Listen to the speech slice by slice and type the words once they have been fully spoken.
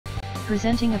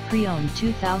Presenting a pre-owned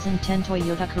 2010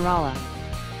 Toyota Corolla.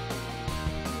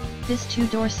 This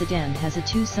two-door sedan has a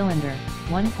 2-cylinder,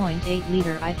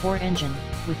 1.8-liter i4 engine,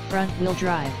 with front-wheel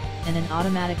drive, and an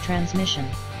automatic transmission.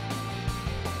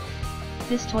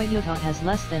 This Toyota has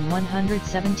less than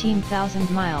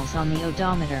 117,000 miles on the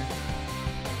odometer.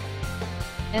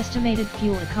 Estimated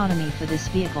fuel economy for this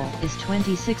vehicle is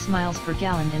 26 miles per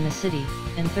gallon in the city,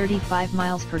 and 35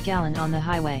 miles per gallon on the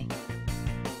highway.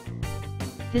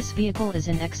 This vehicle is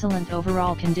in excellent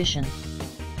overall condition.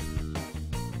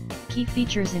 Key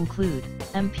features include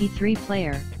MP3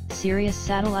 player, Sirius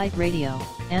satellite radio,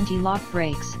 anti-lock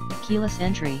brakes, keyless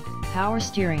entry, power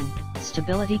steering,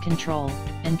 stability control,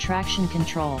 and traction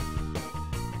control.